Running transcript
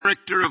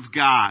character of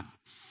God.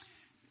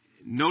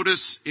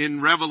 Notice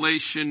in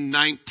Revelation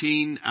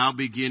 19, I'll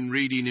begin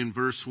reading in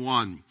verse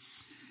 1.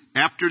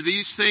 After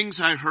these things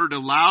I heard a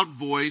loud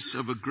voice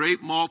of a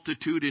great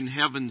multitude in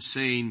heaven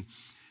saying,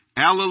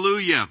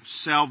 Alleluia!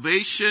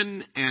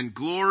 Salvation and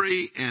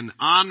glory and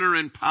honor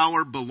and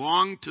power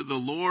belong to the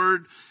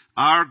Lord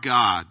our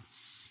God.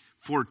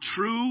 For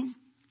true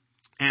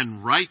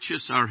and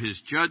righteous are his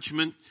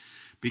judgment,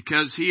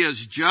 because he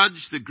has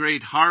judged the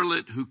great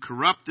harlot who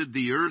corrupted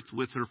the earth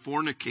with her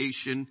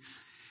fornication,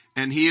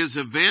 and he has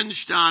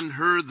avenged on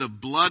her the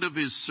blood of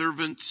his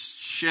servants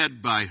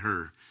shed by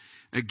her.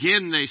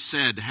 Again they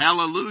said,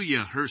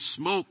 Hallelujah! Her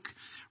smoke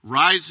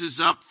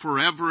rises up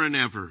forever and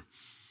ever.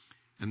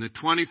 And the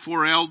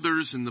 24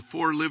 elders and the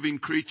 4 living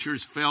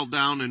creatures fell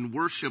down and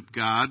worshiped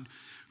God,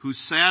 who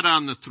sat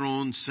on the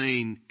throne,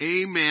 saying,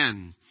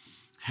 Amen.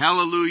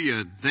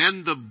 Hallelujah.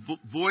 Then the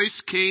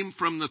voice came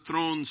from the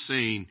throne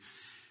saying,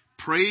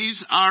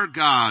 Praise our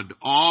God,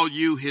 all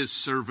you his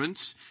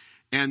servants,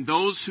 and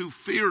those who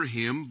fear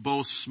him,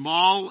 both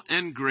small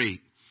and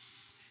great.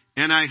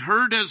 And I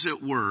heard, as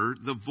it were,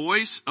 the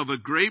voice of a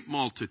great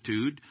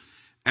multitude,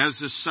 as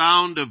the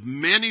sound of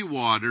many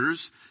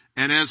waters,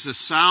 and as the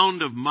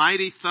sound of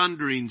mighty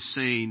thundering,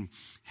 saying,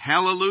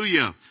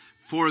 Hallelujah,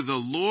 for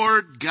the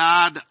Lord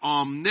God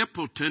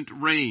omnipotent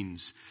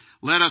reigns.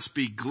 Let us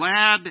be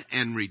glad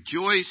and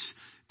rejoice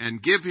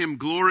and give him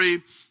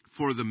glory,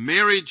 for the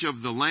marriage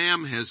of the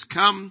Lamb has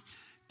come,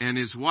 and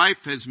his wife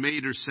has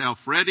made herself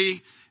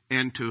ready,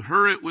 and to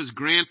her it was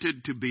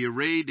granted to be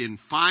arrayed in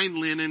fine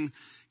linen,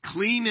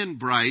 clean and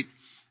bright,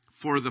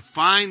 for the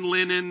fine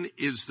linen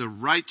is the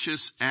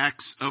righteous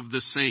acts of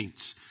the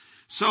saints.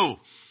 So,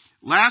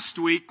 last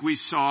week we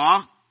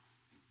saw,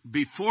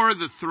 before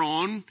the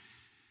throne,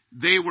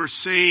 they were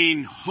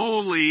saying,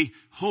 Holy,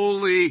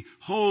 holy,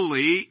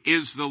 holy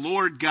is the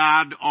Lord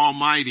God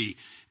Almighty.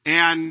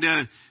 And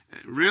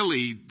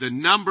really, the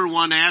number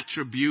one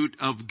attribute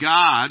of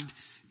God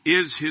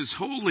is his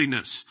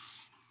holiness.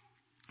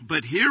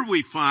 But here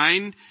we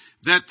find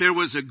that there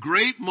was a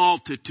great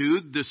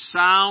multitude,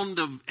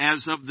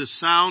 as of the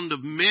sound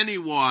of many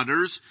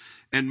waters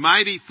and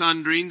mighty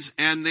thunderings,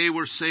 and they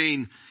were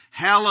saying,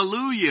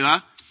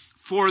 Hallelujah,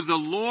 for the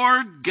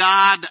Lord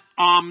God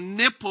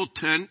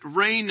omnipotent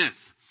reigneth.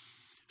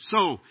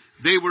 So,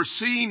 they were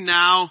seeing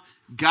now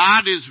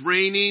God is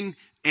reigning,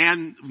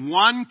 and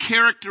one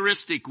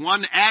characteristic,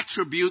 one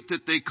attribute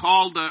that they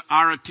called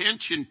our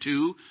attention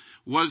to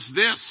was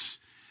this: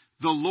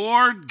 the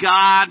Lord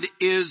God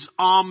is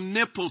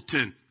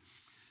omnipotent.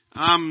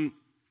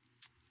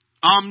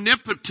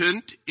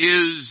 Omnipotent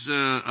is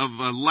of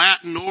a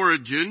Latin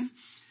origin.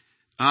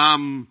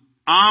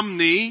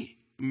 Omni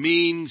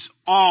means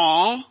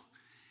all,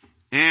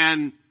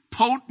 and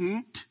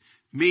potent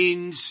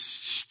means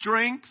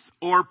strength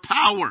or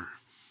power.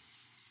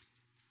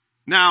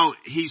 Now,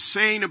 he's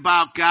saying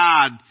about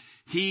God,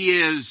 he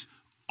is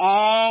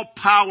all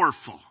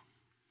powerful.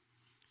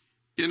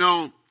 You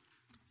know,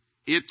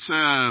 it's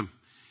a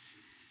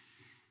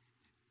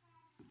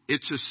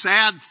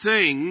sad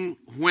thing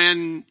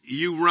when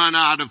you run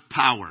out of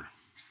power.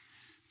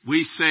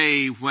 We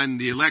say when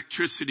the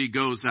electricity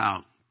goes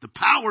out, the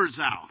power's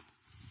out.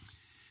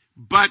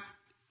 But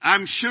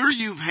I'm sure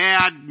you've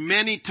had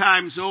many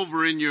times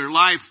over in your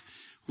life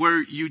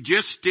where you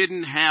just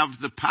didn't have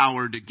the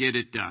power to get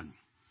it done.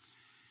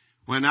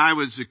 When I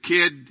was a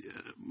kid,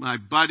 my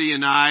buddy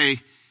and I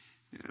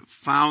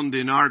found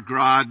in our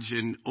garage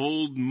an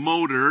old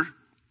motor.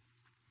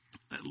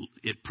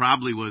 It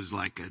probably was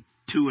like a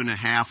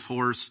 2.5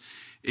 horse.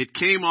 It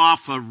came off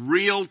a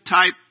reel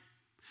type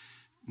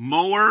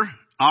mower,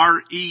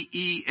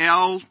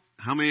 R-E-E-L.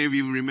 How many of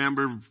you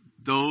remember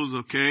those?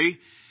 Okay.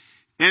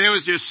 And it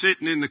was just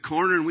sitting in the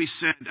corner, and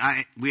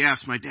we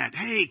asked my dad,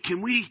 hey,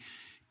 can we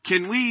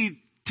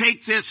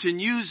take this and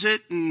use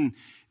it?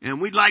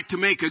 And we'd like to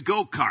make a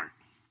go-kart.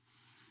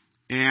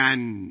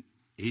 And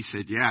he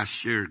said, yeah,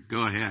 sure,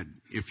 go ahead,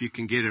 if you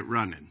can get it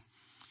running.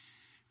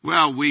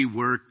 Well, we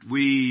worked,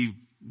 we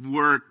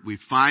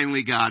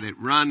finally got it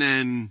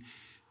running.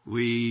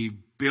 We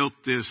built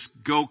this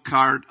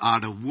go-kart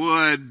out of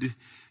wood,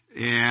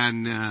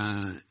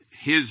 and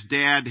his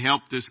dad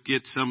helped us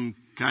get some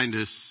kind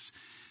of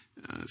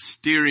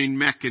steering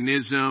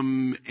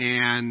mechanism,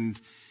 and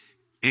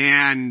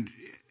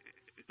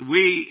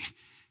we,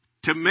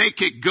 to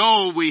make it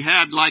go, we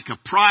had like a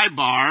pry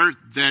bar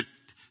that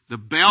the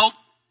belt,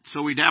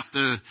 so we'd have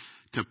to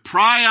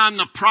pry on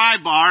the pry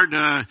bar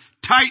to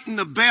tighten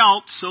the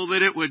belt so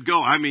that it would go.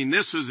 I mean,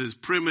 this was as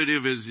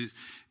primitive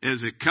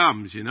as it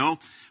comes, you know.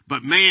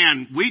 But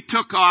man, we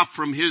took off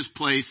from his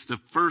place the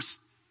first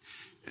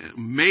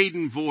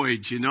maiden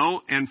voyage, you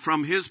know, and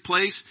from his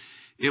place,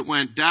 it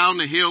went down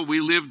a hill.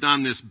 We lived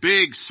on this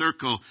big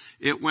circle.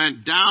 It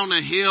went down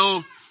a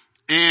hill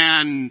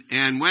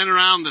and went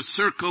around the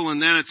circle,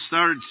 and then it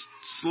started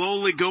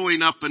slowly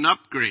going up an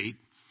upgrade.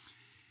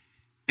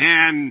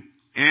 And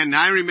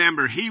I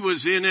remember he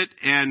was in it,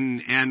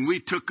 and we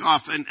took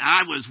off, and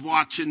I was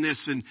watching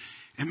this, and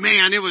And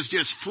man, it was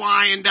just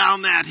flying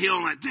down that hill.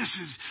 And this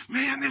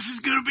is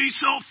going to be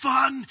so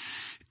fun.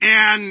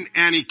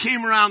 And he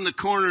came around the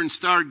corner and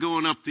started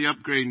going up the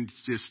upgrade and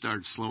just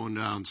started slowing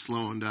down,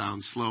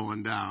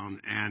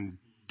 and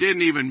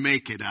didn't even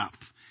make it up.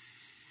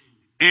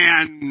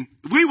 And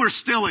we were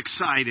still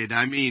excited.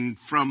 I mean,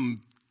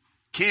 from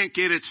can't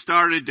get it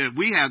started to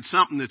we had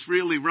something that's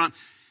really run.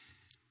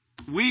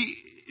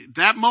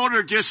 That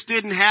motor just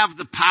didn't have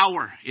the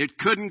power. It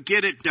couldn't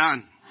get it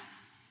done.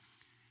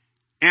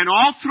 And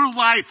all through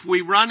life, we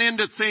run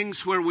into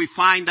things where we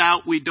find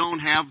out we don't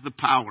have the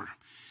power.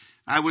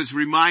 I was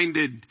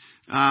reminded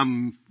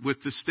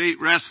with the state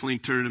wrestling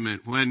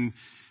tournament when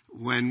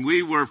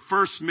we were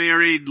first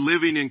married,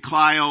 living in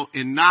Clio,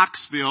 in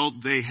Knoxville,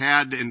 they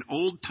had an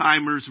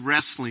old-timers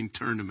wrestling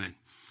tournament.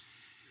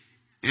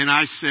 And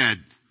I said,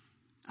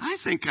 I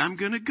think I'm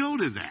going to go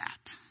to that.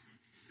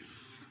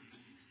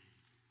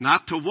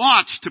 Not to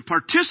watch, to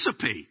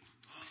participate.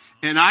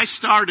 And I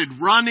started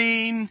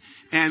running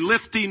and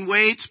lifting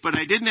weights, but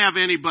I didn't have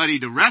anybody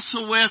to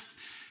wrestle with.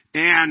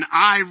 And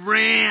I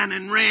ran,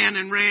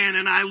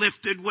 and I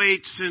lifted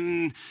weights,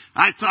 and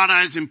I thought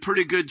I was in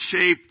pretty good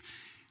shape.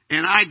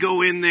 And I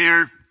go in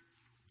there.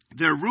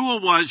 Their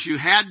rule was you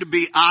had to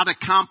be out of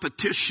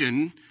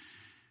competition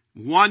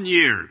 1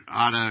 year,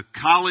 out of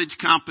college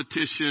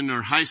competition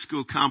or high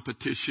school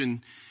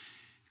competition.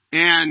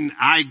 And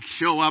I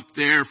show up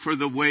there for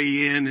the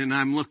weigh-in, and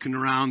I'm looking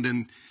around,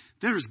 and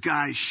there's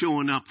guys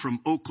showing up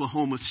from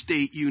Oklahoma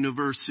State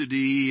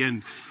University,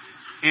 and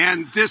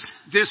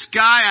this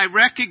guy, I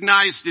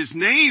recognized his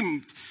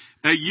name.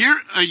 A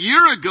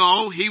year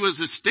ago, he was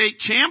a state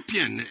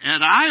champion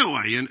at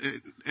Iowa,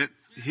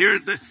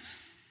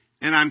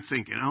 and I'm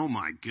thinking, oh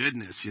my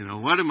goodness,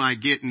 what am I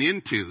getting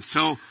into?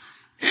 So,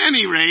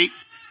 any rate,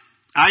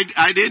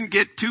 I didn't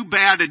get too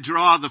bad a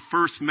draw the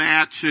first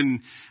match,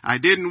 and I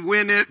didn't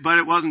win it, but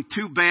it wasn't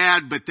too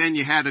bad. But then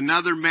you had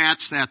another match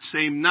that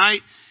same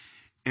night,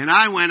 and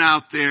I went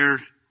out there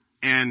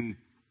and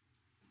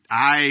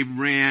I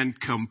ran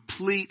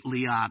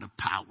completely out of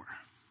power.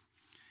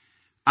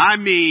 I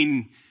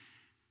mean,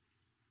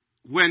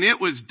 when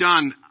it was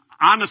done,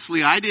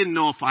 honestly, I didn't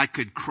know if I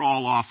could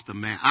crawl off the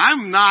mat. I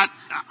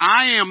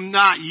am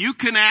not. You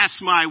can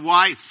ask my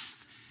wife.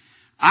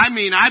 I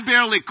mean, I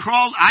barely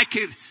crawled.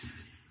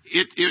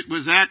 It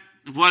was at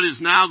what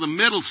is now the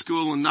middle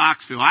school in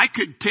Knoxville. I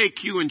could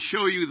take you and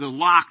show you the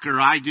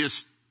locker. I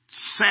just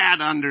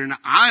sat under, and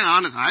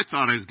I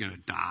thought I was going to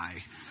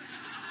die.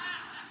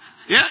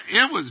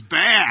 It was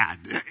bad.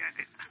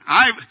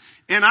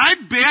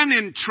 I've been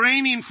in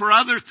training for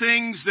other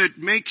things that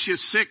makes you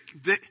sick.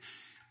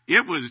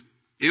 It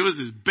was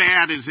as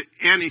bad as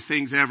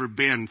anything's ever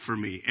been for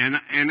me. And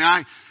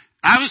I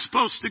was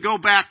supposed to go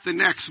back the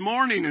next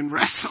morning and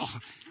wrestle.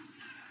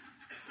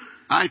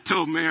 I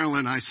told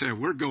Marilyn, I said,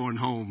 we're going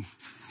home.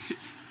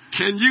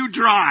 Can you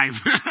drive?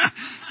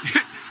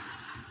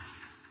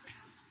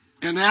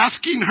 And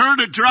asking her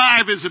to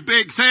drive is a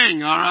big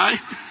thing, all right?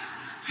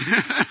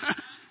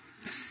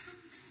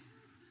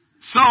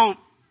 So,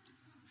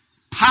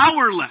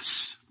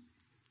 powerless.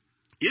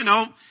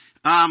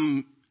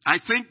 I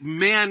think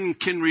men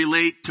can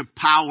relate to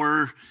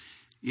power.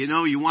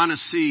 You want to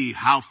see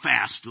how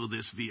fast will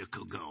this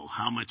vehicle go?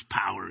 How much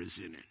power is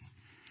in it?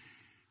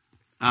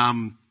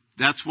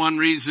 That's one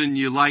reason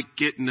you like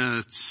getting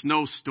a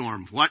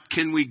snowstorm. What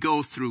can we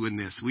go through in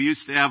this? We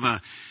used to have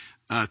a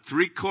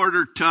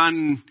 3/4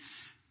 ton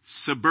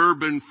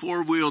Suburban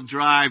 4-wheel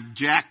drive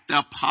jacked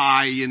up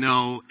high,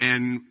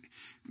 and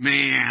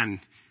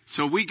man,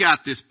 so we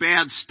got this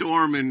bad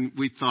storm, and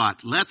we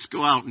thought, let's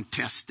go out and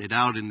test it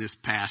out in this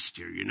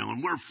pasture,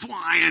 and we're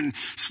flying,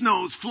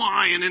 snow's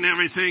flying and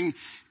everything,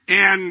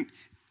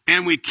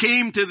 and we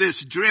came to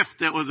this drift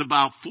that was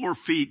about 4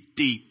 feet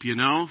deep,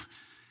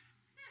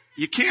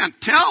 You can't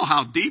tell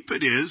how deep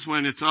it is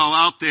when it's all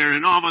out there,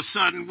 and all of a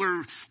sudden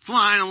we're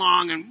flying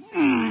along,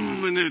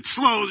 and it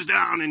slows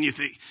down, and you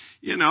think,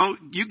 you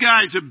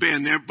guys have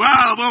been there.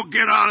 Well, we'll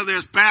get out of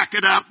this, back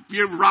it up,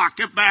 you rock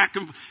it back.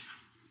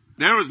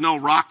 There was no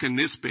rocking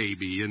this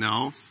baby,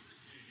 And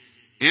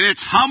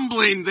it's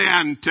humbling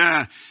then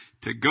to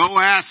go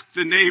ask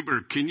the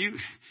neighbor,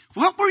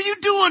 what were you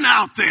doing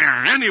out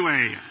there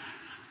anyway?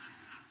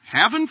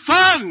 Having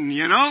fun,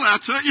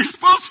 that's what you're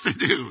supposed to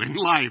do in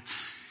life.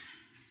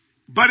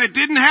 But it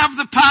didn't have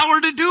the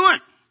power to do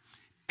it.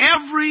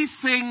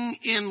 Everything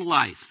in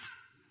life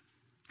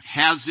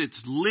has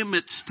its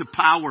limits to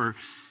power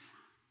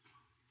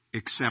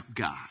except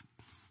God.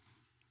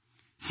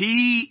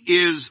 He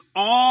is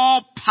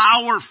all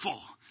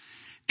powerful.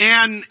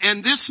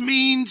 And this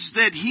means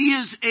that He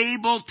is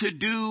able to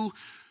do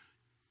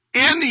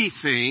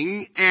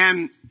anything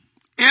and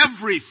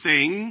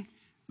everything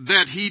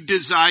that He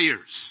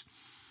desires.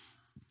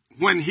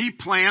 When He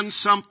plans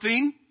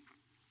something,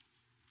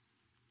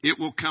 it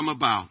will come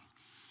about.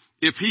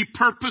 If He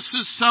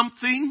purposes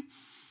something,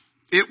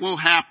 it will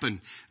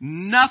happen.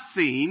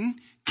 Nothing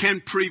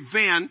can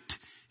prevent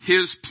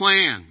His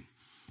plan.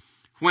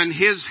 When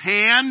His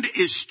hand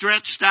is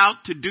stretched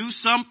out to do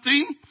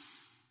something,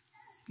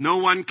 No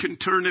one can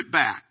turn it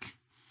back.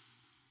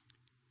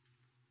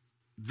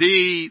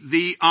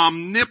 The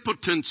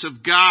omnipotence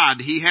of God.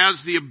 He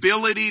has the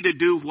ability to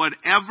do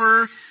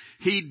whatever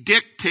He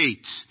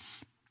dictates.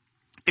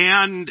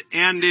 And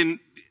in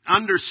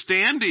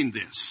understanding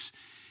this,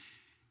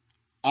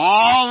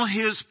 all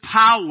His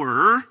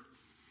power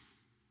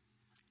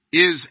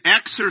is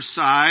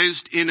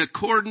exercised in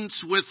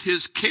accordance with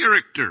His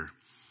character.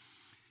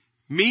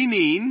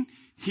 Meaning,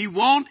 He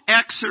won't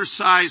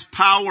exercise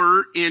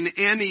power in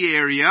any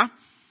area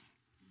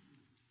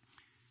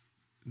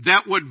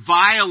that would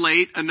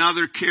violate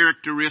another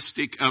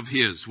characteristic of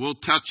His. We'll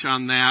touch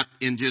on that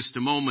in just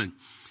a moment.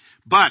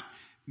 But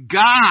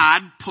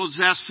God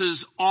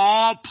possesses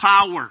all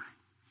power.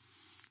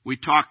 We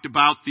talked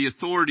about the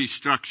authority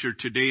structure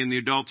today in the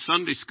adult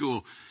Sunday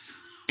school.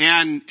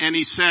 And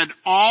He said,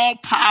 all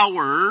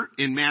power,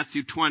 in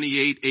Matthew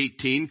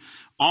 28:18,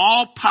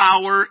 all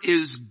power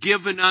is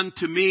given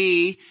unto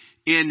me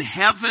in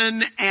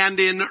heaven and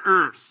in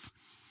earth.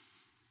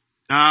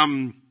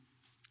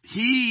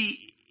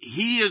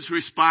 He is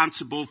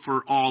responsible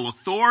for all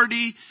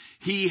authority.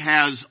 He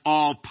has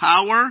all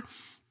power.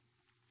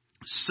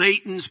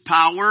 Satan's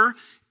power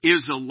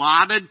is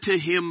allotted to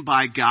him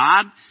by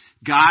God.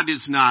 God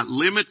is not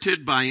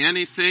limited by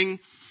anything.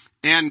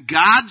 And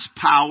God's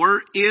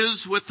power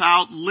is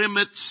without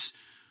limits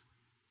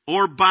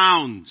or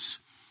bounds.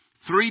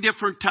 3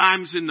 different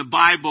times in the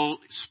Bible,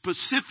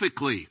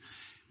 specifically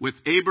with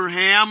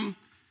Abraham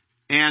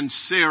and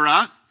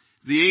Sarah,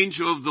 the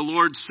angel of the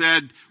Lord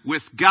said,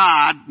 with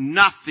God,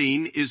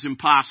 nothing is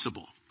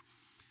impossible.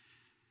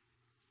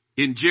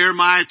 In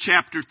Jeremiah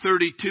chapter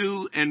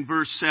 32 and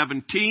verse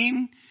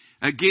 17,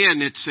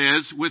 again it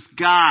says, with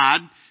God,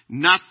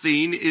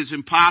 nothing is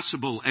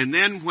impossible. And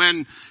then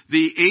when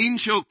the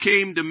angel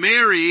came to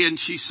Mary and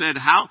she said,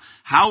 how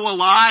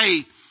will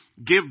I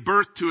give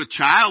birth to a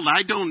child?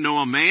 I don't know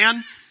a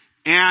man.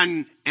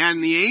 And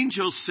the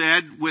angel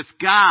said, with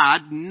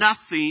God,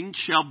 nothing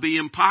shall be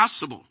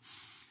impossible.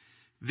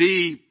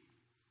 The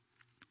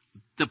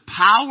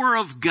power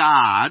of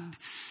God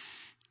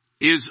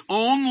is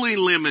only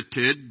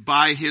limited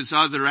by His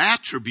other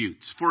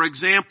attributes. For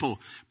example,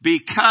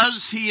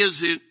 because He is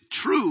in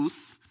truth,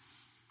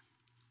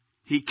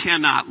 He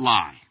cannot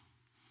lie.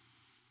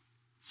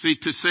 See,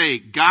 to say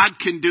God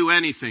can do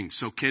anything,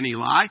 so can He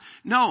lie?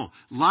 No,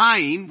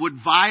 lying would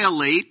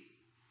violate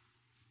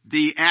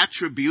the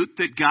attribute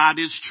that God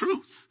is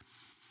truth.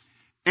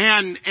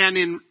 And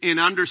in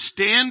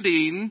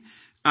understanding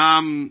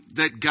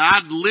that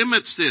God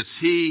limits this,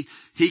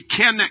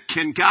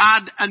 can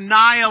God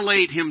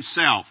annihilate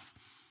Himself?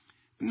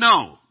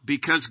 No,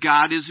 because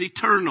God is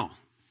eternal.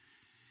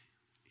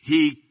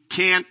 He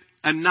can't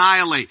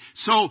annihilate.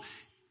 So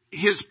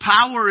His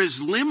power is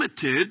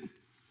limited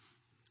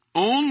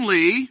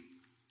only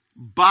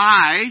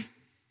by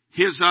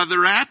His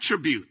other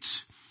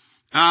attributes.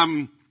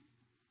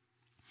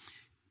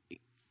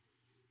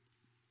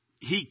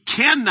 He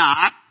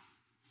cannot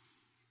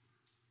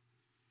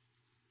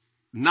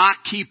not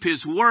keep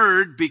His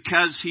word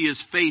because He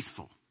is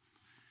faithful.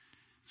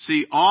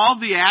 See, all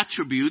the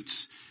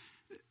attributes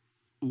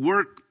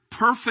work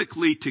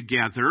perfectly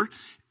together,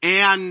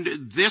 and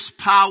this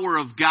power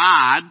of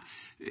God,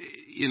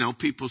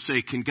 people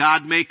say, can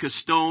God make a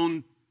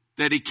stone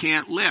that He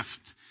can't lift?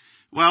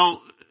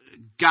 Well,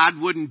 God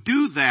wouldn't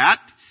do that.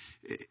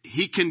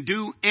 He can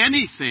do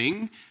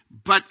anything,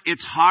 but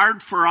it's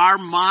hard for our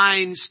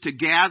minds to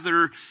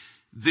gather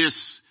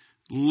this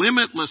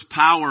limitless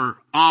power,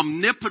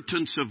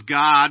 omnipotence of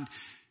God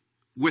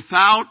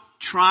without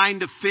trying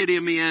to fit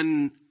Him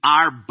in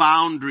our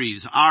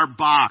boundaries, our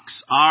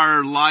box,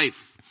 our life.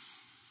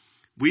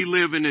 We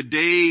live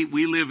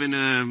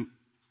in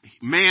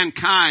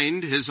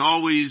mankind has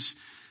always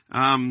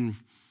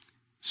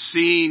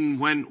seen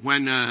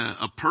when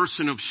a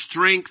person of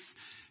strength,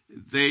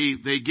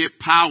 they get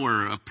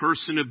power. A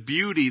person of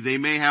beauty, they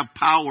may have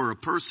power. A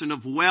person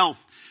of wealth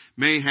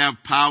may have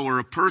power.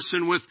 A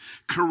person with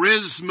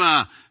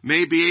charisma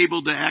may be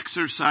able to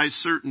exercise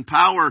certain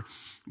power.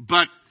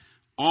 But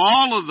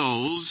all of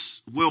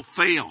those will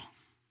fail.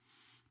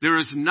 There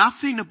is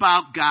nothing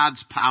about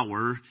God's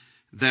power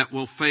that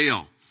will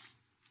fail.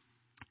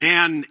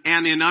 And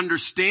in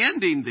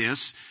understanding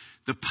this,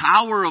 the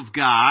power of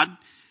God,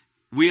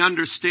 we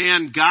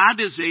understand God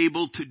is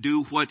able to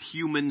do what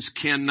humans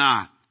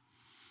cannot.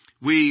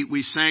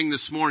 We sang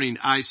this morning,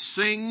 I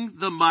sing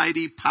the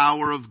mighty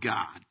power of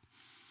God.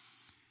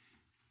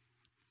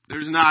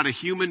 There's not a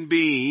human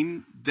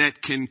being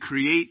that can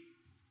create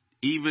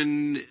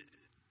even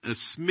a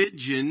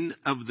smidgen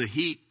of the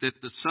heat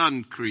that the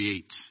sun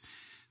creates,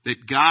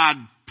 that God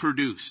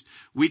produced.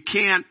 We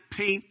can't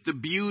paint the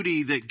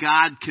beauty that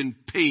God can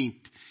paint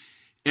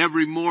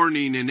every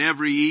morning and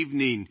every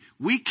evening.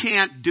 We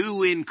can't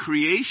do in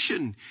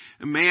creation.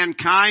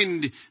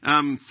 Mankind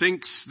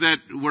thinks that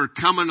we're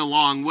coming a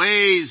long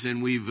ways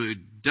and we've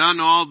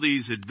done all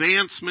these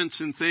advancements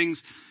and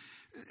things.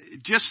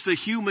 Just the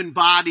human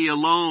body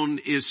alone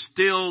is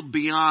still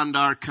beyond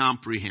our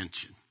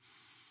comprehension,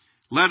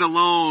 let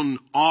alone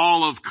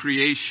all of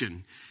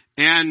creation.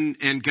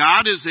 And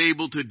God is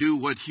able to do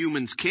what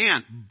humans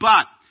can't.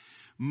 But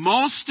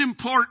most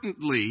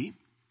importantly,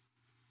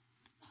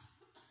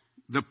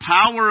 the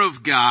power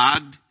of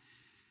God,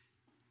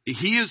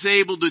 He is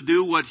able to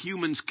do what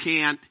humans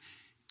can't,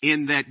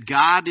 in that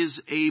God is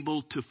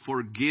able to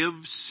forgive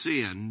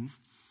sin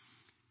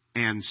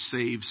and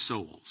save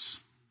souls.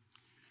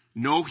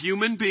 No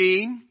human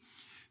being,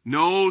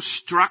 no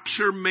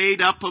structure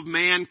made up of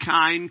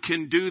mankind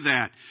can do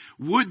that.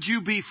 Would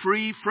you be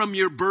free from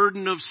your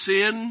burden of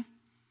sin?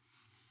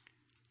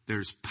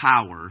 There's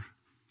power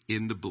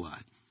in the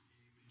blood.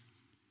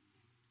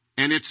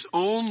 And it's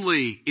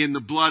only in the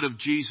blood of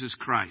Jesus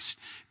Christ.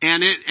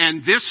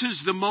 And this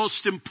is the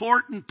most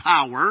important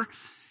power,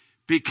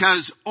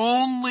 because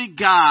only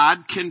God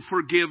can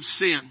forgive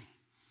sin.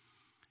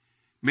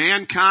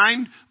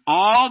 Mankind,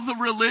 all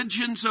the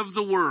religions of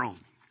the world,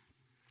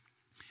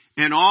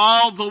 and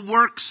all the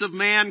works of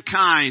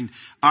mankind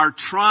are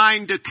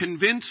trying to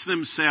convince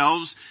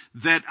themselves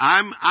that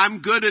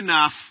I'm good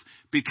enough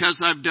because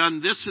I've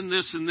done this and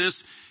this and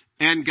this.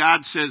 And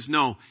God says,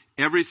 no,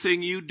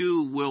 everything you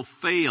do will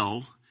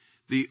fail.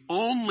 The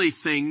only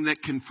thing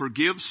that can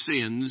forgive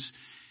sins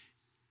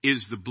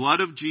is the blood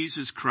of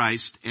Jesus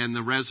Christ and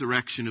the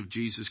resurrection of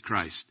Jesus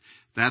Christ.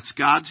 That's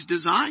God's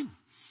design.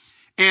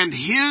 And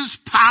His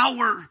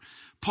power,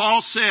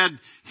 Paul said,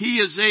 He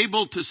is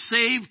able to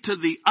save to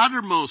the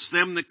uttermost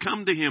them that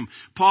come to Him.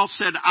 Paul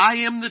said,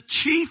 I am the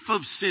chief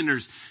of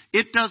sinners.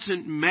 It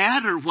doesn't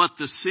matter what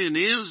the sin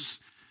is.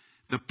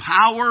 The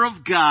power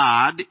of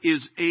God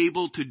is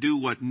able to do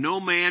what no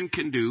man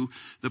can do.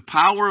 The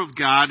power of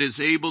God is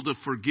able to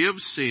forgive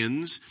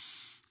sins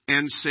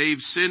and save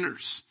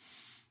sinners.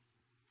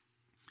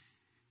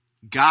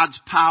 God's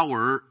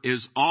power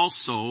is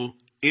also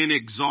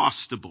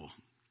inexhaustible.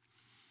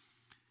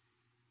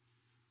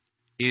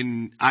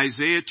 In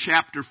Isaiah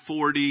chapter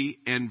 40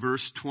 and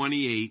verse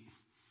 28,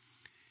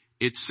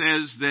 it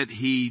says that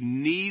He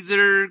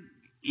neither,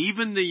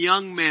 even the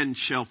young men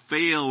shall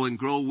fail and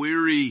grow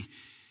weary,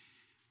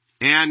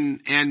 and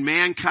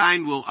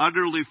mankind will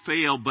utterly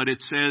fail. But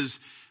it says,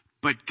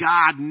 but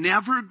God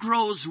never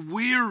grows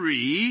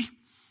weary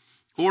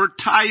or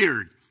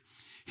tired.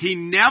 He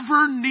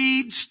never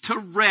needs to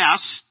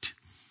rest,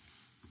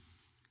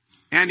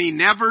 and He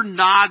never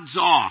nods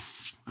off.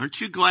 Aren't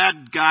you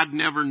glad God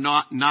never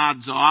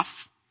nods off?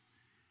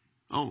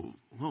 Oh,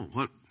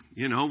 what?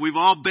 You know, we've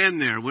all been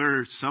there.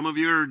 Some of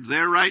you are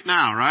there right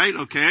now, right?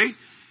 Okay.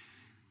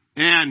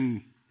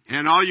 And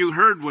all you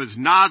heard was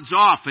nods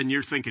off, and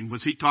you're thinking,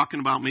 was he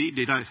talking about me?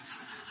 Did I?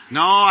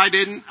 No, I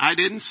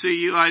didn't see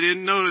you. I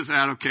didn't notice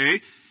that,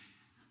 okay?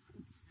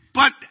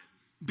 But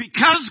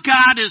because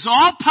God is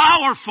all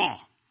powerful,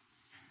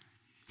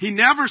 He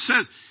never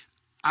says,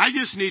 I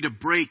just need a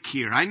break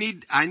here. I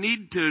need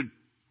to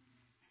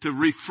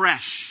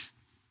refresh.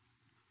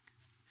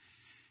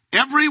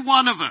 Every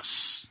one of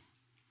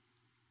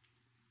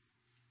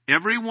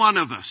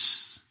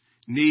us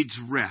needs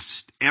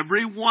rest.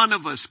 Every one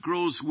of us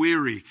grows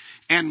weary.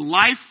 And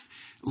life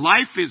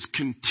is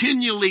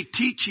continually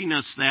teaching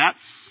us that,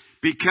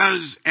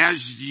 because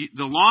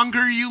the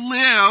longer you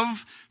live,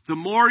 the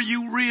more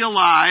you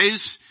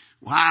realize,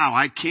 wow,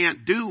 I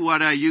can't do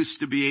what I used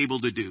to be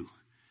able to do.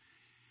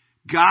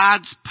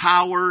 God's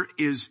power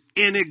is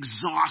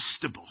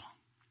inexhaustible.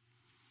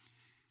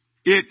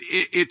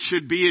 It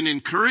should be an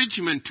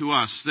encouragement to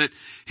us that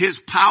His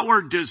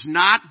power does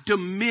not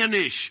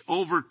diminish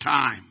over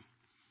time.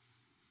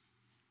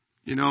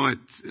 You know,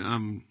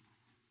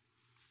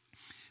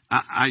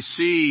 I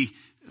see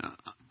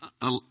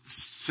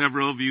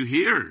several of you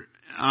here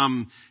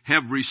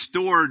have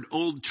restored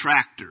old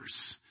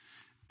tractors.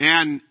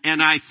 And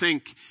I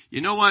think,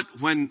 you know what,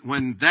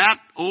 when that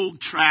old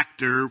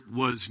tractor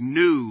was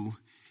new,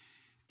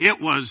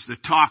 it was the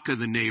talk of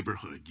the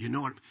neighborhood. You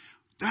know what?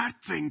 That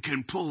thing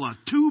can pull a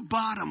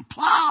 2-bottom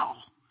plow.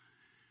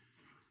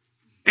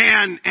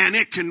 And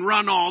it can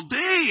run all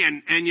day.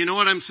 And you know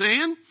what I'm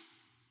saying?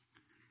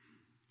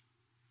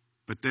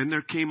 But then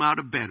there came out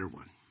a better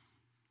one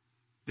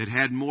that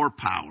had more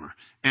power.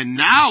 And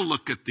now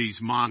look at these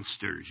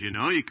monsters. You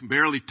know, you can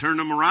barely turn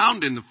them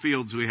around in the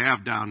fields we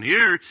have down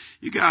here.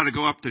 You got to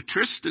go up to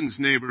Tristan's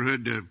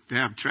neighborhood to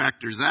have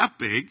tractors that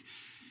big.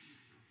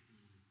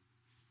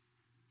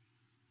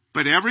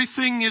 But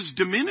everything is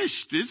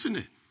diminished, isn't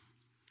it?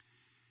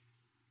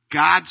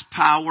 God's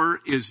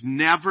power is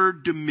never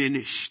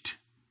diminished.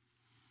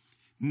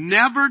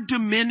 Never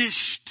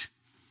diminished.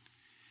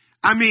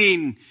 I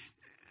mean,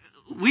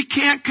 we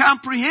can't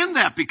comprehend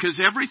that, because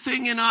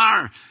everything in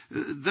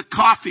the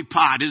coffee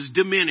pot is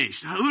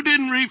diminished. Who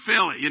didn't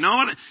refill it? You know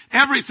what?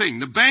 Everything.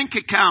 The bank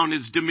account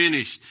is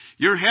diminished.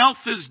 Your health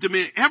is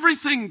diminished.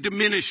 Everything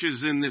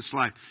diminishes in this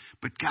life.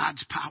 But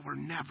God's power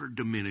never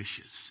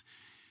diminishes.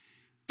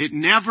 It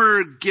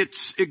never gets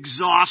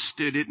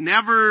exhausted. It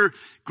never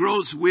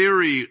grows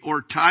weary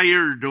or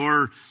tired.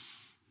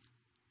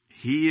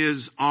 He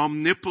is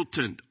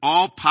omnipotent,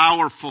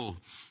 all-powerful,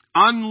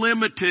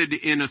 unlimited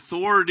in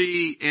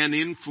authority and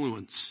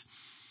influence.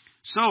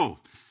 So,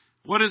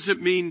 what does it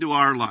mean to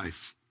our life?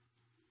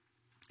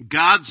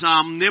 God's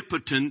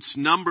omnipotence,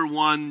 number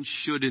one,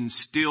 should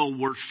instill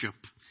worship.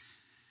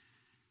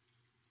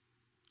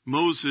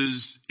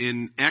 Moses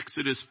in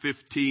Exodus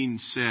 15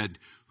 said,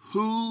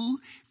 "Who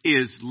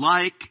is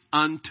like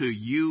unto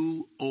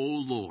you, O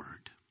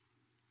Lord?"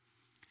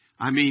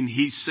 I mean,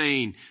 he's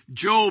saying,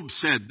 Job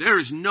said, "There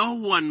is no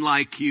one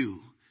like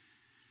you."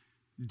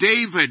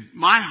 David,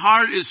 "My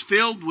heart is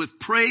filled with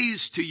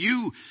praise to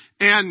you."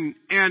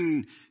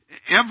 And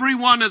every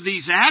one of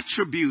these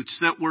attributes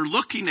that we're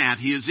looking at,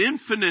 He is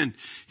infinite,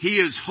 He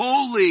is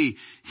holy,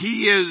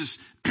 He is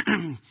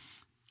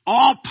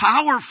all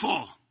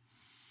powerful.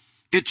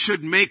 It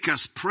should make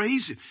us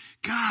praise Him.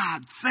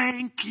 God,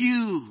 thank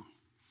you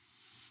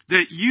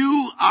that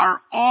you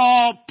are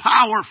all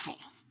powerful.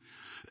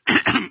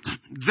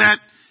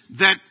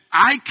 that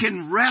I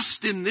can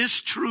rest in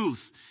this truth,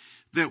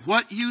 that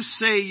what you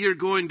say you're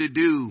going to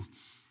do,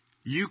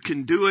 you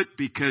can do it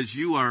because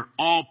you are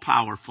all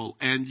powerful,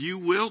 and you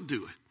will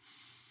do it.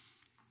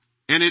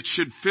 And it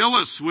should fill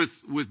us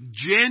with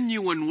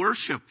genuine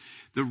worship.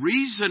 The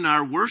reason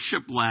our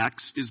worship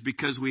lacks is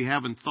because we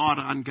haven't thought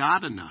on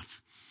God enough.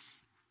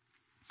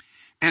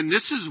 And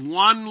this is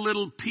one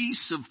little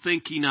piece of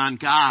thinking on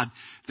God,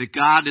 that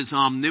God is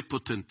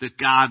omnipotent, that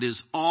God is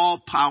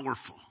all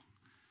powerful.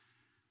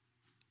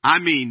 I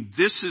mean,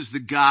 this is the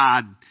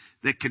God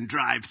that can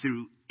drive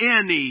through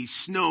any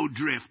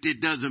snowdrift. It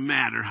doesn't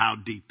matter how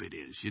deep it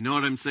is. You know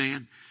what I'm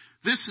saying?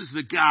 This is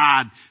the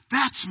God,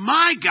 that's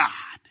my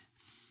God,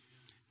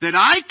 that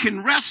I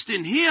can rest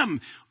in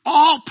Him.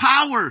 All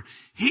power.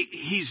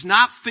 He's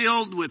not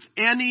filled with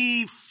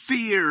any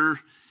fear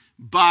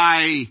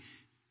by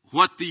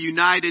what the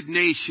United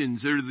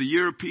Nations or the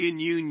European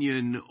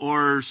Union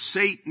or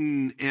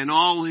Satan and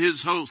all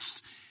his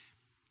hosts.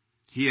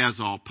 He has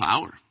all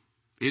power.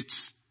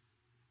 It's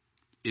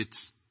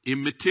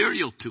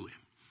immaterial to Him.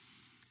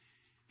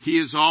 He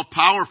is all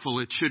powerful.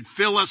 It should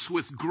fill us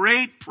with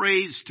great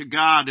praise to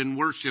God and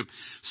worship.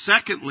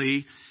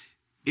 Secondly,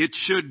 it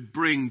should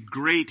bring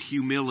great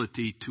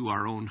humility to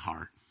our own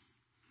heart.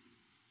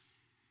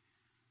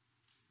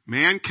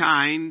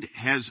 Mankind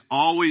has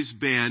always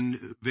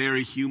been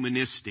very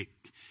humanistic,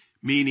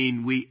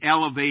 meaning we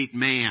elevate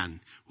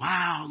man.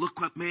 Wow, look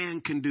what man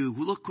can do.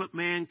 Look what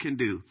man can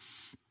do.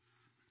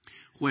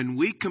 When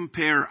we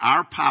compare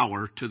our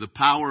power to the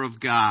power of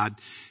God,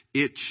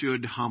 it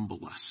should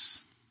humble us.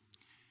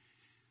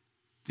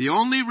 The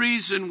only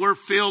reason we're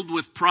filled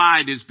with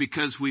pride is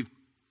because we've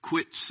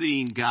quit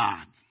seeing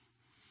God.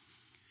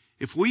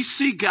 If we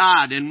see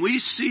God and we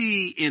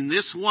see in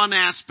this one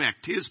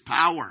aspect His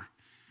power,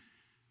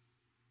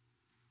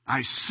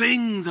 I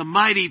sing the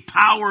mighty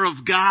power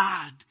of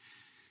God.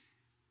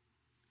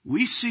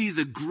 We see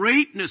the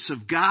greatness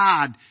of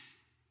God.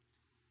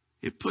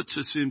 It puts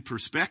us in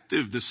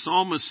perspective. The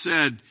psalmist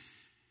said,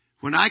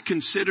 "When I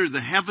consider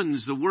the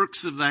heavens, the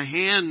works of thy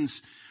hands,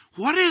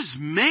 what is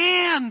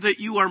man that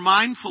you are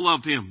mindful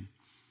of him?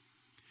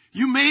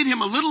 You made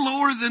him a little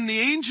lower than the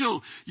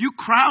angel. You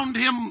crowned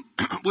him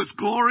with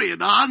glory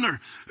and honor."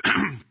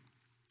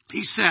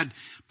 He said,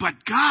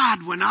 "But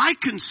God, when I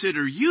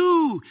consider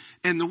you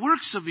and the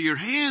works of your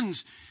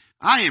hands,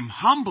 I am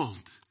humbled.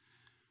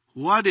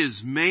 What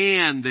is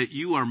man that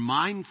you are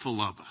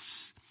mindful of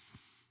us?"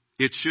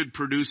 It should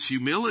produce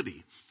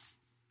humility.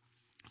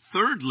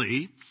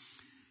 Thirdly,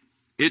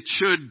 it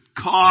should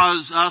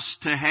cause us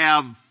to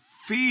have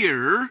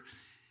fear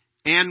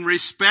and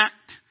respect.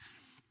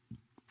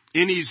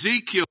 In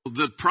Ezekiel,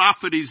 the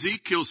prophet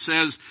Ezekiel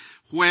says,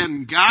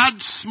 when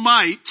God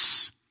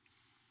smites,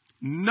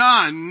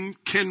 none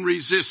can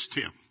resist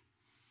Him.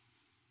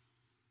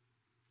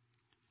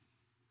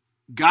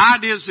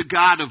 God is a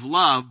God of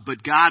love,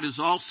 but God is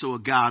also a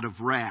God of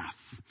wrath.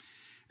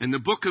 And the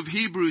book of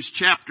Hebrews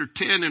chapter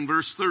 10 and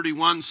verse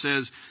 31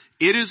 says,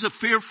 "It is a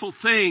fearful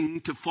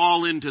thing to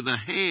fall into the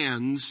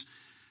hands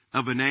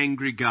of an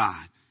angry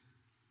God."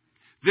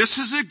 This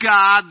is a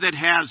God that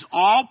has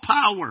all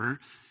power,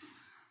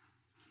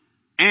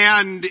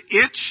 and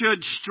it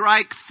should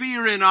strike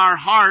fear in our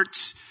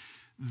hearts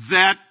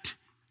that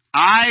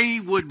I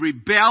would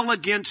rebel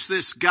against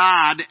this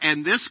God,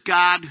 and this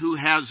God who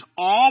has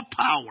all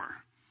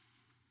power,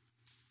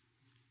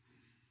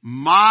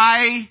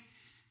 my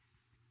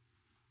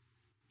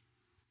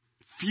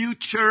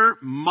future,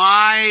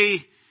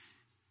 my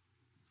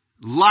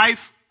life,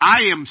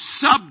 I am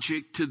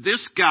subject to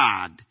this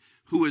God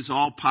who is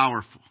all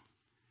powerful.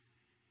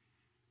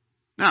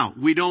 Now,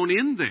 we don't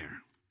end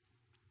there.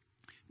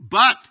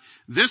 But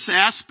this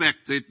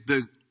aspect,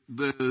 that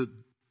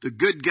the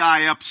good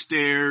guy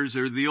upstairs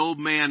or the old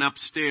man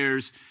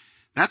upstairs,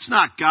 that's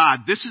not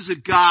God. This is a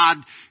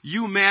God,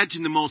 you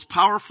imagine the most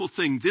powerful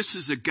thing. This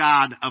is a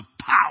God of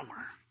power.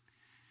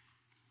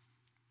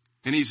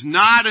 And He's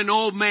not an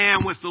old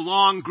man with a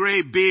long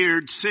gray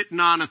beard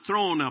sitting on a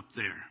throne up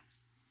there.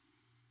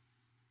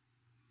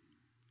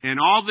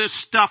 And all this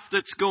stuff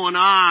that's going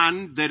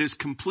on that is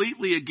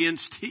completely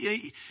against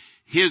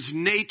His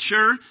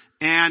nature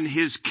and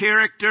His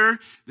character,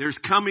 there's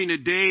coming a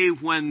day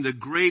when the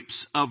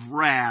grapes of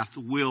wrath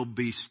will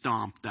be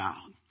stomped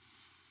out.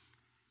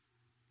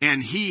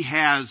 And He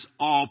has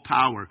all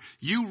power.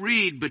 You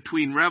read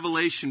between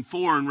Revelation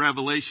 4 and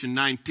Revelation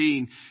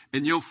 19,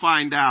 and you'll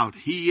find out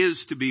He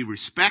is to be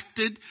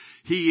respected.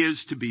 He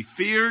is to be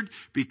feared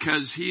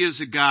because He is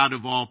a God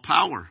of all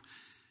power.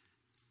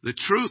 The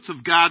truth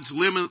of God's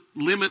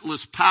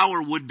limitless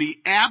power would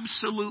be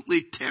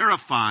absolutely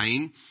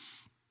terrifying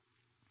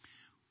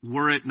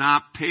were it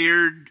not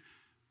paired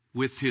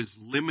with His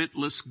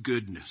limitless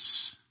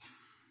goodness.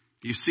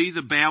 You see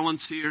the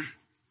balance here?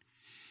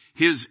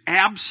 His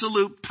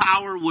absolute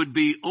power would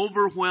be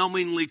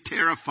overwhelmingly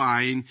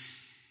terrifying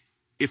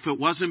if it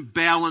wasn't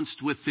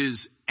balanced with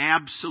His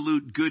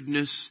absolute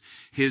goodness,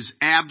 His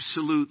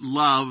absolute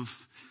love.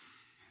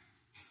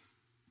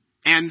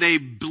 And they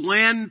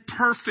blend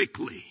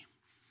perfectly.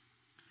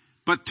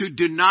 But to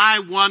deny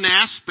one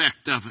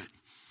aspect of it,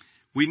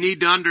 we need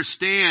to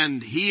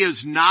understand He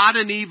is not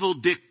an evil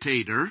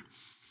dictator.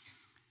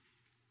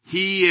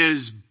 He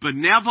is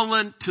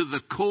benevolent to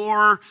the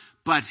core,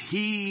 but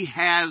He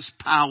has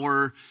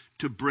power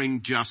to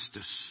bring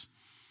justice.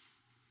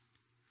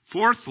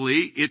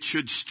 Fourthly, it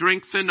should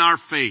strengthen our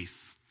faith.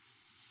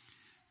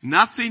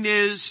 Nothing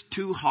is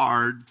too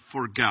hard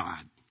for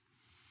God.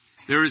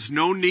 There is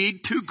no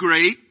need too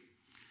great.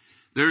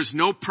 There is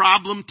no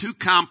problem too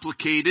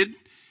complicated.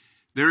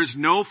 There is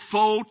no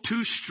foe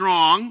too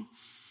strong.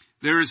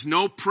 There is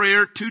no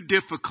prayer too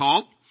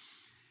difficult.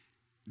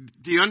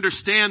 Do you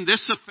understand?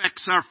 This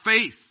affects our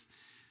faith.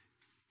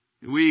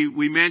 We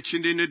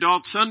mentioned in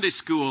adult Sunday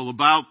school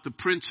about the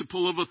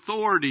principle of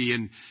authority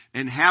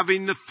and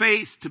having the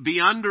faith to be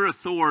under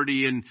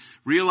authority and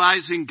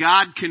realizing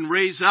God can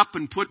raise up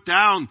and put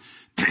down.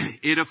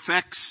 It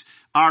affects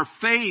our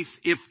faith.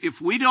 If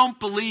we don't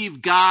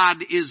believe God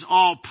is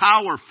all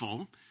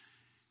powerful,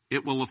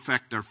 it will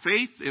affect our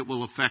faith. It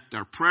will affect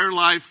our prayer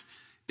life.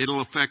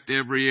 It'll affect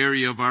every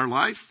area of our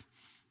life.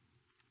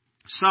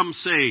 Some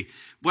say,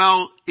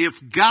 well, if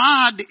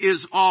God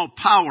is all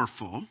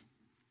powerful,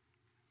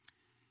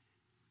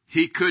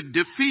 He could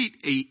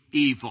defeat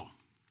evil.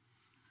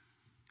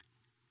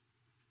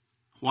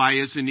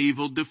 Why isn't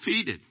evil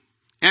defeated?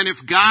 And if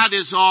God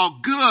is all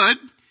good,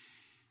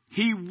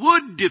 He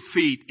would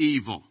defeat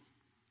evil.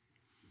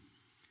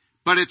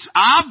 But it's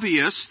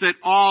obvious that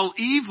all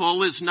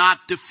evil is not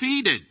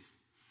defeated.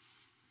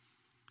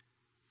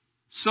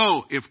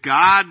 So, if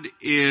God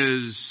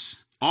is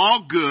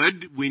all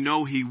good, we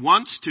know He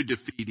wants to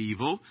defeat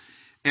evil.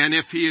 And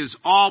if He is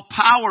all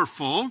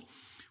powerful,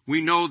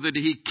 we know that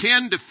He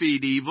can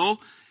defeat evil.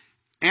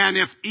 And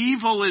if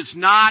evil is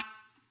not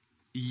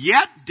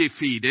yet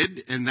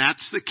defeated, and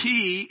that's the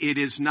key, it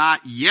is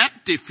not yet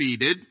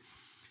defeated,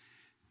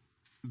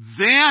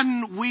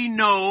 then we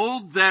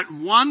know that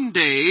one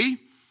day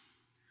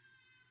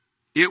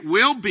it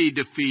will be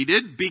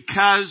defeated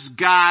because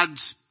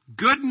God's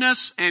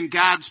goodness and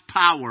God's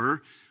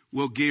power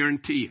will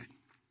guarantee it.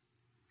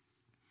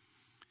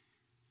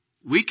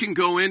 We can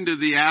go into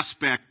the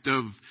aspect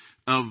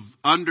of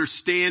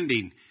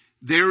understanding.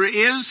 There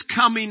is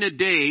coming a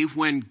day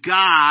when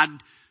God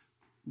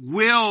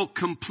will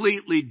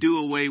completely do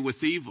away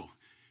with evil.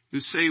 You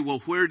say,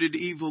 well, where did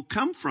evil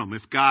come from?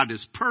 If God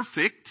is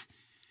perfect,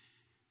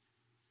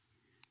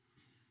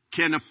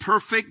 can a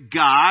perfect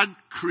God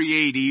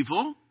create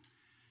evil?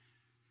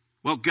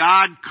 Well,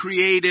 God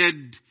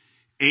created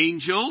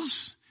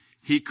angels.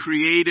 He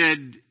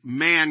created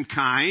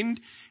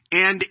mankind.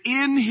 And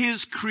in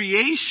His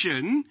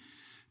creation,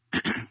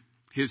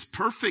 His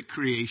perfect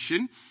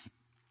creation,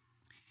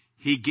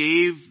 He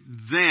gave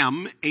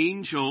them,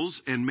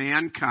 angels and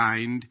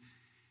mankind,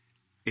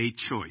 a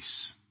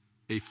choice,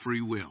 a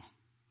free will.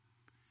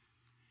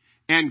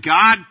 And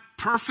God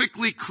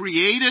perfectly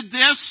created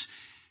this,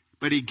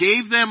 but He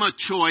gave them a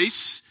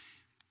choice,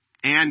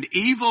 and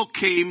evil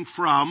came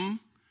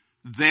from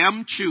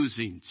them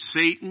choosing.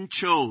 Satan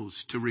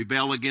chose to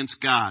rebel against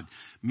God.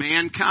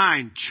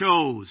 Mankind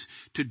chose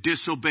to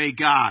disobey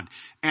God.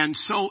 And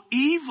so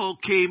evil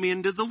came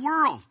into the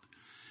world.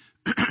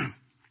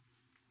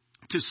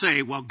 To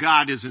say, well,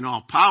 God isn't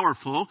all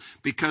powerful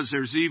because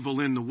there's evil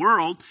in the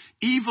world.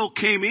 Evil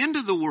came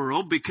into the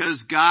world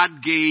because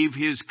God gave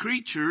His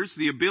creatures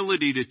the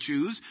ability to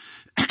choose.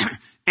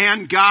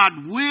 And God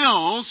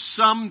will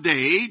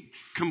someday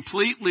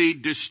completely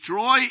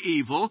destroy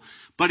evil,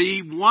 but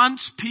He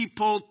wants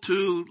people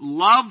to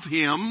love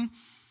Him,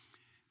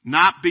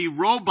 not be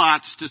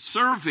robots to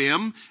serve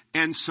Him,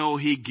 and so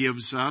He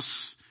gives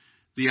us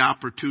the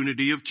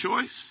opportunity of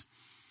choice.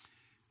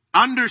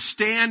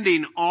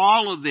 Understanding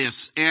all of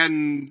this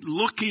and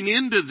looking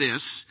into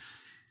this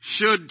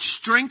should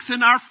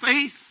strengthen our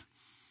faith.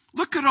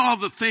 Look at all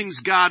the things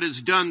God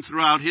has done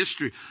throughout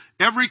history.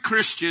 Every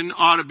Christian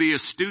ought to be a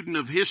student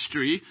of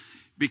history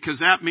because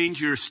that means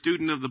you're a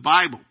student of the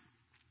Bible.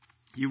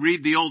 You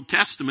read the Old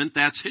Testament,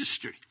 that's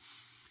history.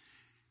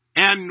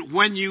 And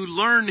when you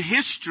learn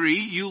history,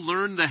 you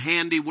learn the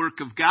handiwork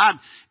of God.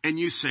 And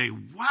you say,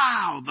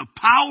 wow, the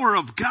power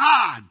of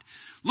God.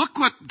 Look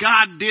what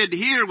God did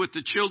here with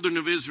the children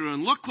of Israel.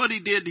 And look what He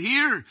did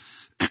here.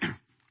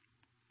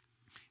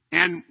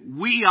 And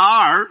we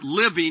are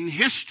living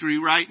history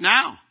right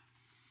now.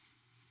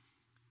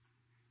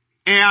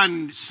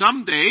 And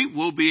someday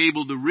we'll be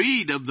able to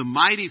read of the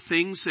mighty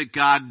things that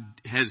God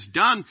has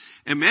done.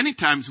 And many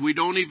times we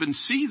don't even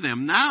see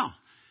them now.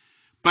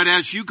 But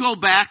as you go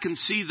back and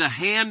see the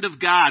hand of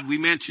God, we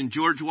mentioned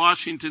George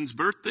Washington's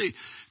birthday.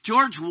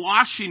 George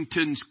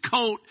Washington's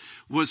coat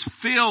was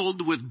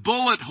filled with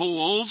bullet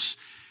holes.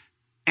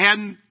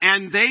 And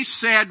they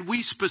said,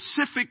 we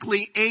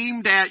specifically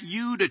aimed at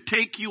you to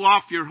take you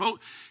off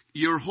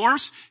your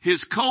horse.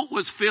 His coat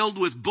was filled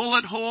with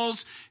bullet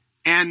holes,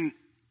 and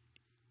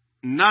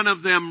none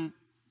of them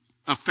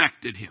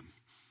affected him.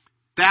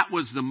 That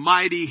was the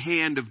mighty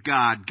hand of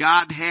God.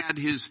 God had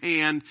his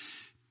hand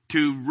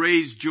to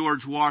raise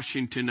George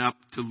Washington up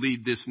to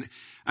lead this.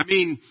 I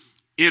mean,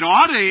 it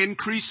ought to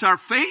increase our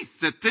faith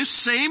that this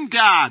same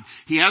God,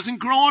 he hasn't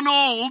grown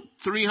old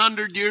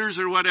 300 years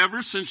or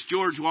whatever since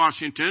George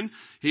Washington.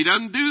 He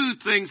doesn't do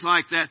things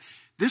like that.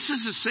 This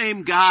is the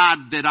same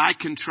God that I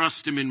can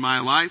trust him in my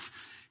life.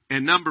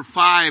 And number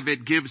 5,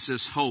 it gives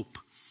us hope.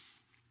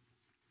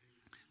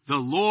 The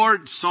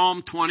Lord,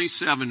 Psalm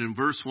 27 and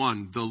verse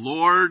 1, the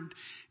Lord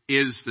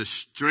is the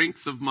strength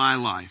of my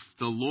life.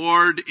 The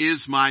Lord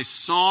is my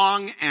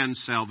song and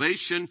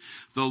salvation.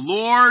 The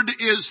Lord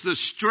is the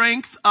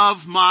strength of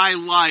my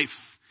life.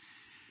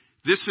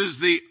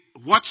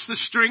 What's the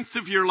strength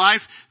of your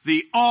life?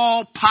 The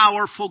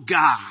all-powerful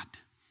God.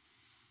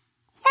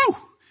 Woo!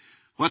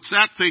 What's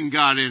that thing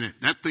got in it?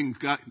 That thing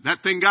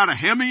got a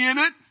Hemi in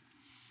it?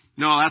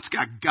 No, that's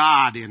got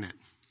God in it.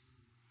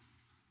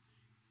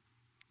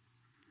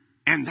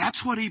 And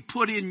that's what he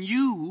put in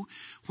you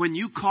when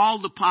you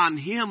called upon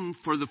him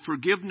for the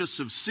forgiveness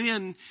of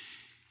sin.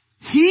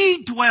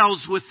 He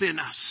dwells within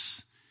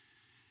us.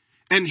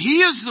 And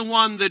he is the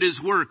one that is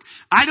work.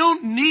 I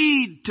don't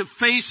need to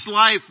face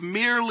life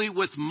merely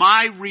with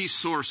my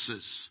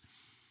resources.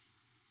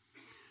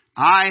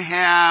 I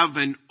have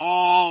an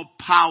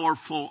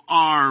all-powerful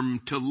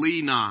arm to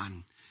lean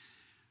on.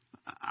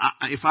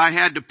 If I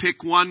had to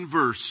pick one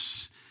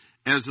verse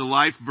as a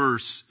life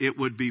verse, it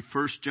would be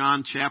 1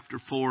 John chapter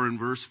 4 and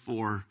verse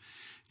 4.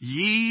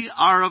 Ye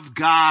are of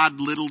God,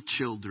 little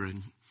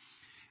children,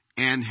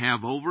 and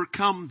have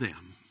overcome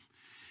them,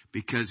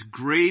 because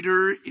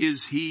greater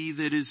is he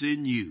that is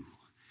in you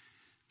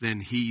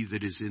than he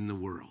that is in the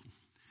world.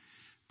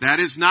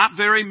 That is not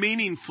very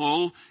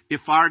meaningful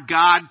if our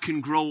God can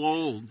grow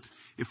old,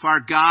 if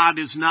our God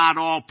is not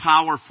all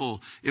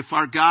powerful, if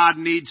our God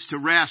needs to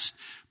rest.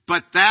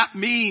 But that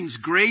means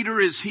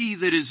greater is he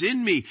that is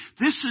in me.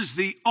 This is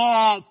the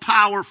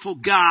all-powerful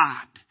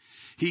God.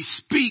 He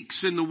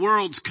speaks and the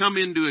worlds come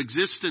into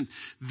existence.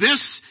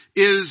 This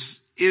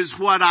is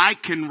what I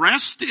can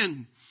rest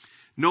in.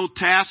 No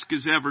task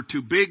is ever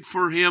too big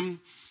for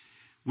him.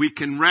 We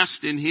can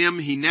rest in him.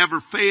 He never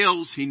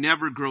fails. He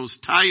never grows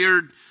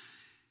tired.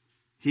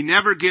 He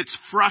never gets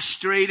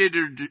frustrated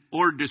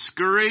or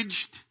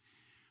discouraged.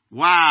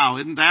 Wow,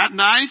 isn't that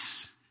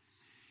nice?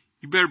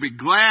 You better be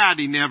glad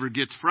he never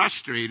gets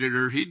frustrated,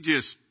 or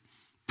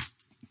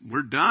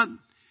we're done.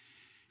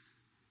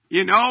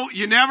 You know,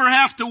 you never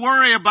have to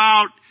worry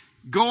about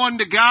going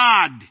to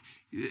God.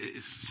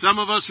 Some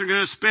of us are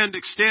going to spend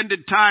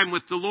extended time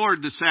with the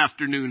Lord this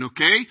afternoon,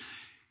 okay?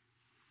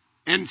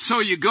 And so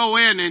you go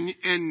in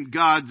and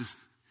God's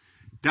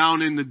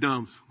down in the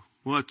dumps.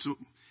 What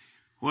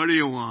do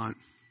you want?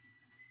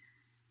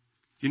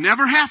 You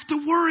never have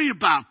to worry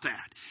about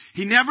that.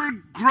 He never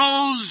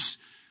grows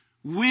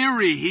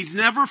weary. He's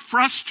never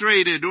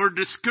frustrated or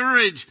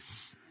discouraged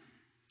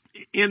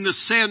in the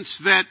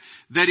sense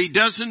that he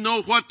doesn't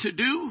know what to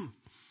do.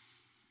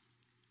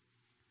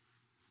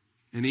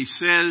 And he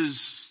says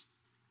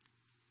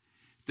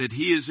that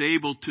he is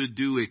able to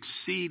do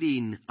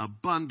exceeding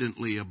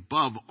abundantly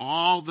above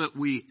all that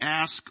we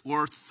ask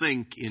or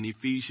think in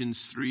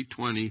Ephesians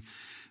 3:20,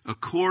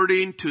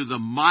 according to the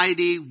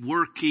mighty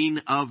working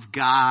of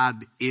God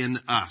in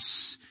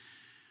us.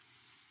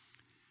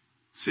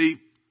 See,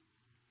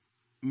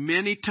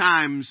 many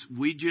times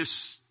we just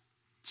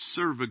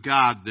serve a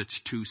God that's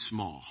too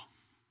small.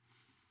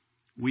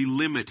 We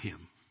limit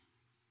him.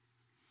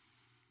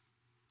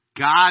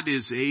 God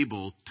is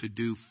able to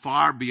do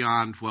far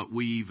beyond what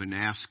we even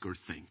ask or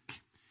think.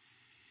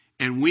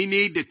 And we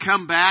need to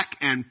come back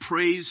and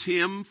praise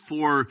him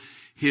for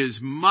his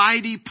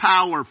mighty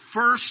power,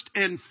 first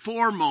and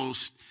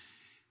foremost,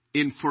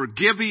 in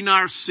forgiving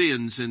our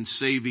sins and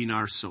saving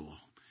our soul.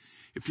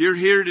 If you're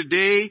here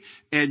today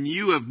and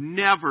you have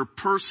never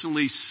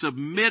personally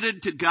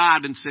submitted to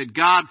God and said,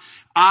 God,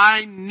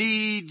 I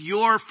need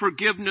your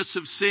forgiveness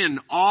of sin.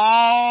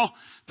 All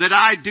that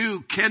I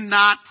do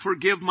cannot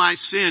forgive my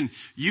sin.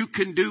 You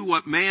can do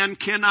what man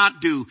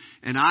cannot do.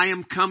 And I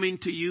am coming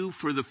to you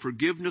for the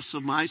forgiveness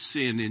of my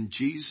sin in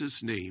Jesus'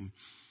 name.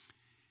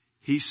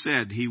 He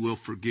said he will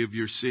forgive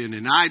your sin.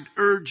 And I'd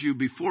urge you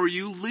before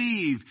you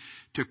leave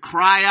to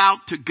cry out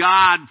to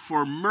God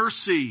for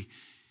mercy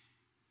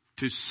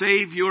to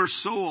save your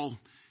soul.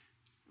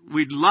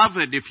 We'd love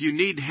it. If you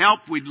need help,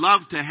 we'd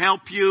love to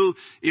help you.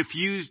 If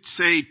you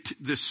say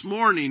this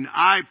morning,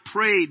 I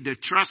prayed to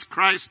trust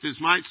Christ as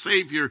my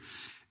Savior,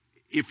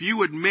 if you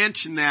would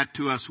mention that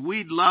to us,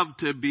 we'd love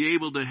to be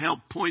able to help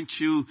point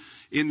you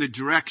in the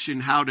direction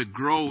how to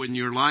grow in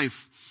your life.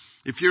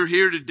 If you're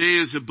here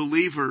today as a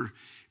believer,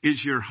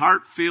 is your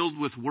heart filled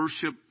with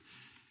worship?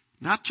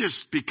 Not just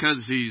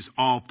because He's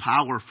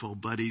all-powerful,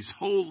 but He's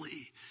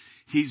holy.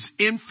 He's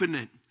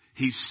infinite.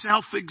 He's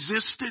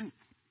self-existent.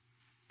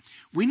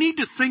 We need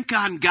to think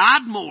on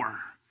God more.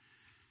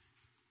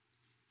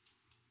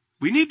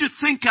 We need to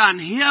think on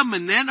Him,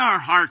 and then our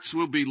hearts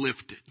will be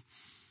lifted.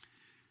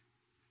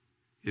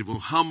 It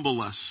will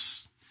humble us.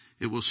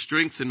 It will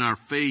strengthen our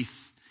faith,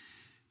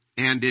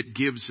 and it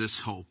gives us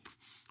hope.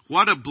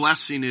 What a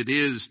blessing it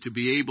is to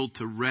be able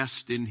to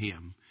rest in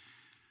Him.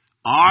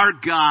 Our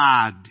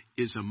God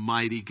is a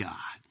mighty God.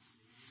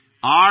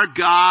 Our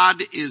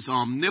God is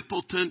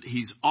omnipotent.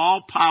 He's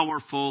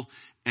all-powerful,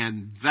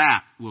 and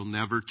that will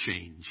never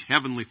change.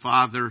 Heavenly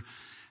Father,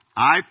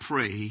 I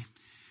pray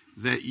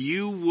that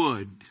you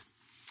would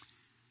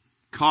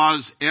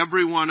cause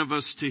every one of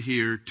us to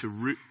hear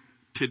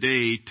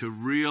today to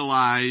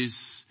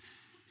realize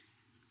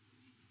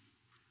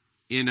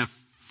in a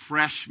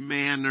fresh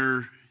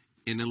manner,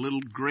 in a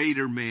little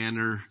greater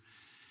manner,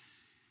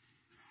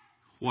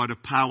 what a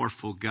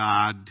powerful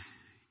God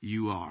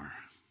you are.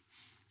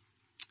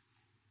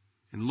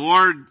 And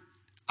Lord,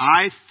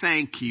 I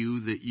thank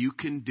you that you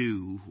can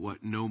do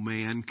what no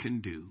man can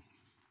do.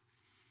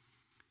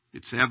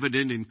 It's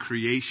evident in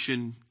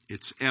creation.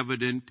 It's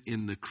evident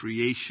in the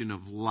creation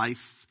of life.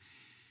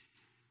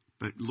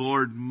 But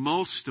Lord,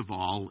 most of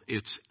all,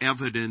 it's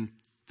evident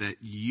that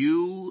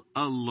you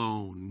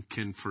alone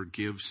can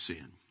forgive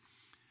sin.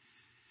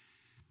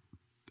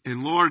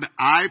 And Lord,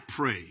 I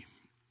pray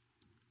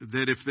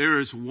that if there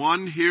is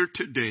one here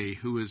today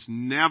who has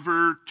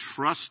never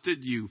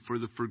trusted you for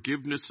the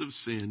forgiveness of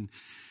sin,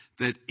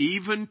 that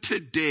even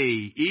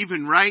today,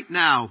 even right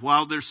now,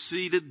 while they're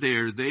seated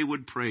there, they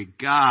would pray,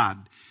 God,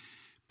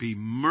 be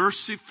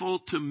merciful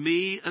to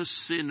me, a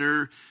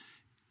sinner,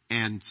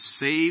 and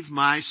save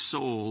my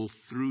soul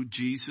through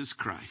Jesus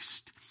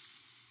Christ.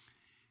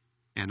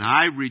 And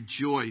I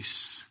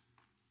rejoice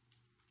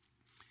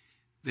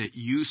that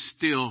you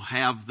still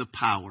have the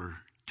power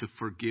to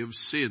forgive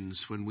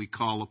sins when we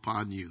call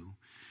upon you.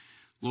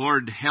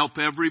 Lord, help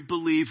every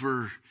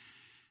believer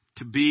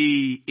to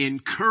be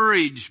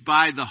encouraged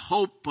by the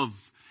hope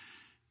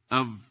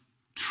of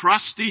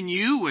trusting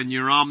you and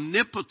your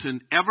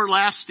omnipotent,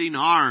 everlasting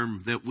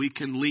arm that we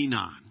can lean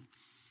on,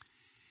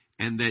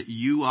 and that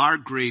you are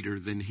greater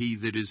than he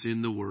that is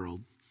in the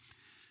world.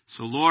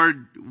 So,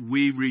 Lord,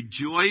 we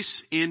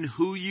rejoice in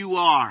who you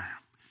are,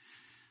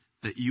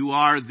 that you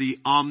are the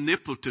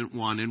omnipotent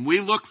one. And we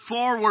look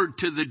forward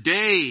to the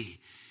day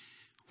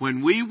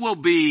when we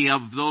will be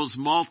of those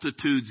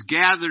multitudes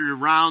gathered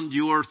around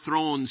your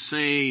throne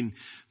saying,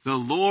 the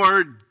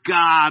Lord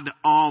God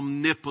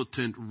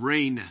omnipotent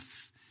reigneth.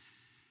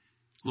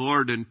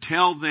 Lord,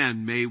 until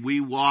then, may we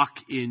walk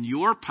in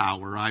your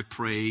power, I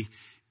pray,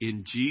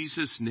 in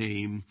Jesus'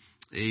 name,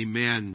 amen.